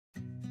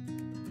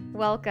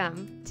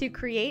Welcome to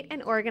Create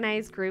and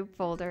Organize Group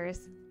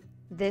Folders.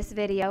 This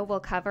video will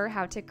cover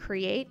how to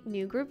create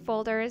new group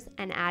folders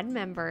and add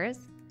members,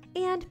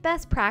 and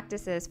best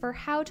practices for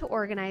how to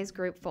organize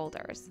group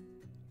folders.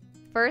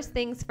 First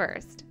things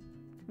first,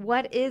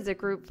 what is a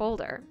group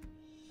folder?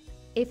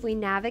 If we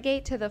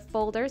navigate to the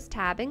Folders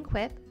tab in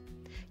Quip,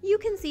 you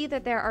can see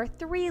that there are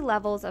 3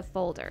 levels of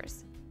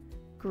folders: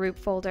 group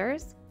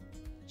folders,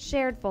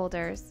 shared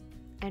folders,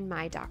 and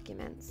My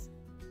Documents.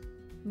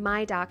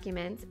 My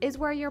Documents is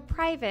where your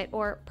private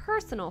or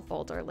personal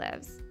folder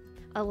lives,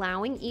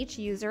 allowing each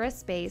user a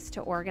space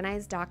to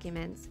organize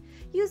documents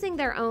using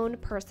their own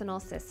personal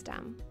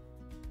system.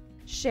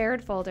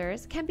 Shared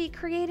folders can be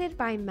created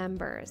by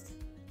members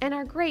and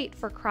are great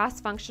for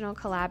cross-functional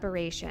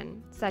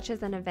collaboration, such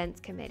as an events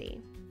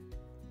committee.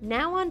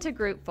 Now on to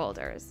group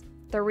folders,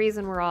 the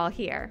reason we're all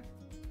here.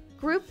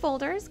 Group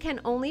folders can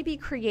only be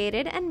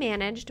created and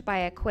managed by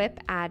a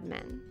Quip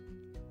admin.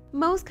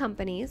 Most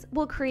companies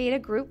will create a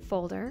group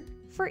folder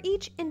for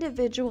each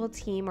individual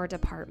team or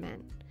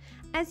department,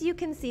 as you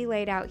can see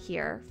laid out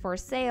here for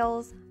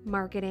sales,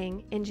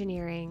 marketing,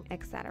 engineering,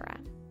 etc.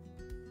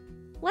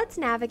 Let's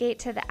navigate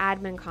to the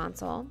admin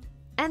console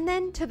and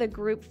then to the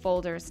Group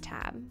Folders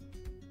tab.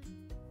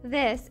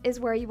 This is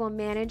where you will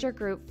manage your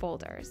group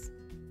folders.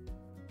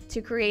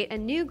 To create a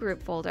new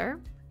group folder,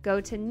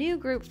 go to New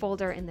Group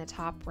Folder in the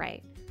top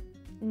right.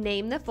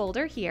 Name the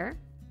folder here,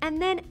 and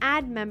then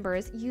add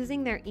members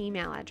using their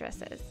email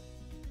addresses.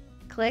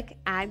 Click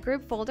Add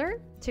Group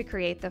Folder to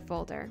create the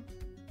folder.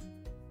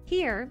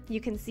 Here, you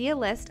can see a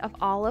list of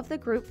all of the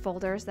group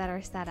folders that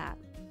are set up.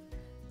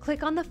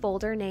 Click on the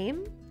folder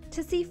name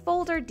to see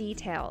folder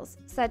details,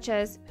 such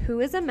as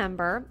who is a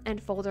member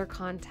and folder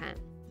content.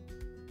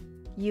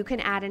 You can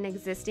add an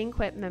existing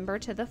Quip member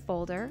to the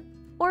folder,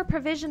 or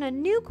provision a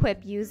new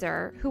Quip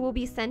user who will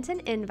be sent an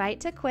invite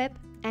to Quip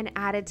and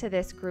added to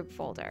this group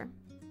folder.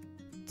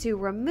 To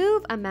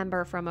remove a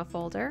member from a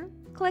folder,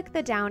 click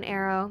the down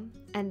arrow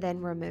and then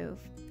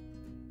Remove.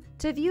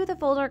 To view the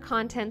folder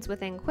contents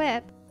within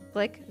Quip,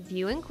 click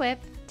View in Quip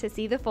to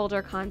see the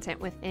folder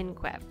content within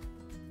Quip.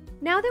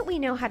 Now that we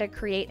know how to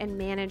create and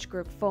manage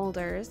group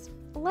folders,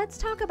 let's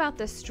talk about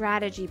the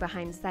strategy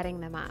behind setting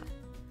them up.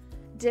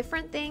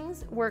 Different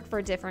things work for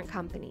different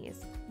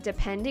companies,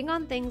 depending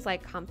on things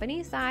like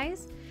company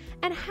size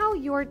and how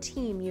your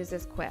team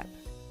uses Quip.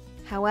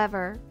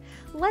 However,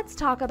 let's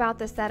talk about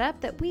the setup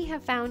that we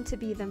have found to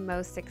be the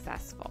most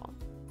successful.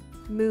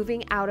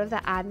 Moving out of the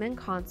admin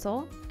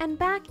console and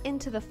back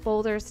into the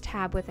Folders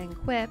tab within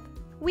Quip,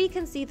 we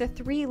can see the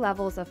 3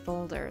 levels of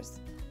folders: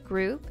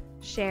 Group,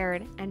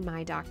 Shared, and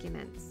My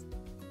Documents.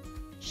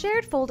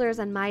 Shared folders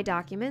and My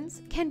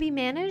Documents can be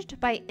managed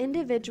by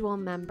individual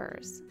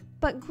members,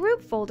 but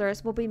group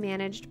folders will be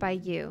managed by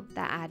you,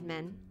 the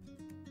admin.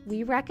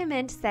 We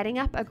recommend setting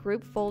up a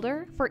group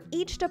folder for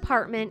each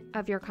department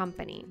of your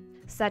company,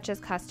 such as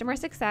customer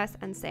success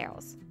and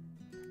sales.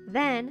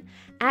 Then,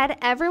 add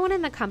everyone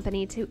in the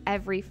company to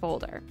every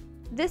folder.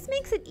 This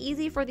makes it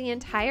easy for the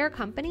entire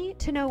company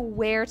to know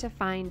where to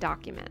find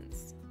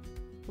documents.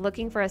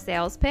 Looking for a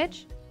sales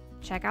pitch?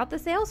 Check out the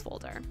sales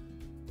folder.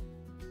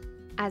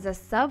 As a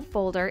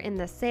subfolder in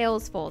the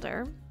sales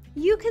folder,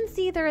 you can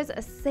see there is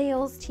a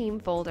sales team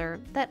folder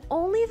that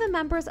only the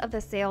members of the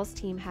sales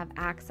team have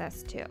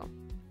access to.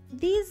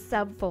 These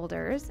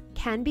subfolders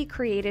can be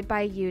created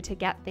by you to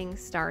get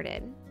things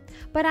started,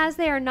 but as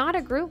they are not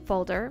a group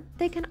folder,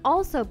 they can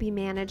also be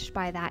managed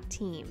by that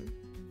team.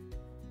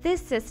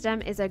 This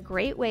system is a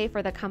great way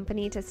for the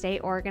company to stay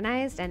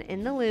organized and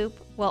in the loop,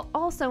 while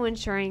also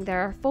ensuring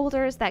there are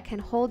folders that can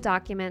hold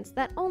documents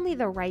that only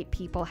the right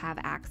people have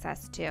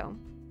access to.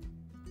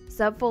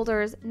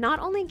 Subfolders not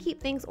only keep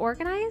things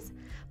organized,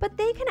 but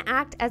they can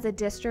act as a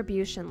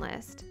distribution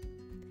list.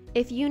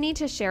 If you need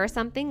to share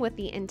something with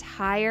the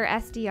entire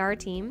SDR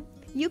team,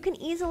 you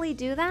can easily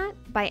do that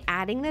by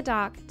adding the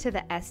doc to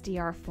the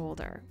SDR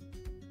folder.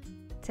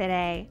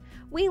 Today,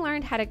 we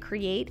learned how to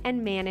create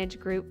and manage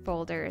group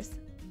folders,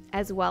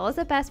 as well as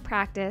a best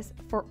practice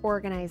for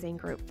organizing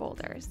group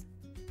folders.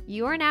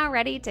 You are now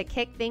ready to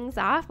kick things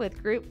off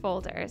with group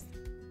folders.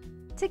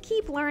 To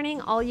keep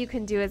learning all you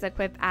can do as a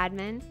Quip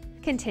admin,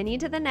 continue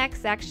to the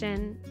next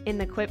section in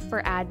the Quip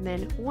for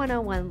Admin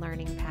 101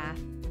 learning path.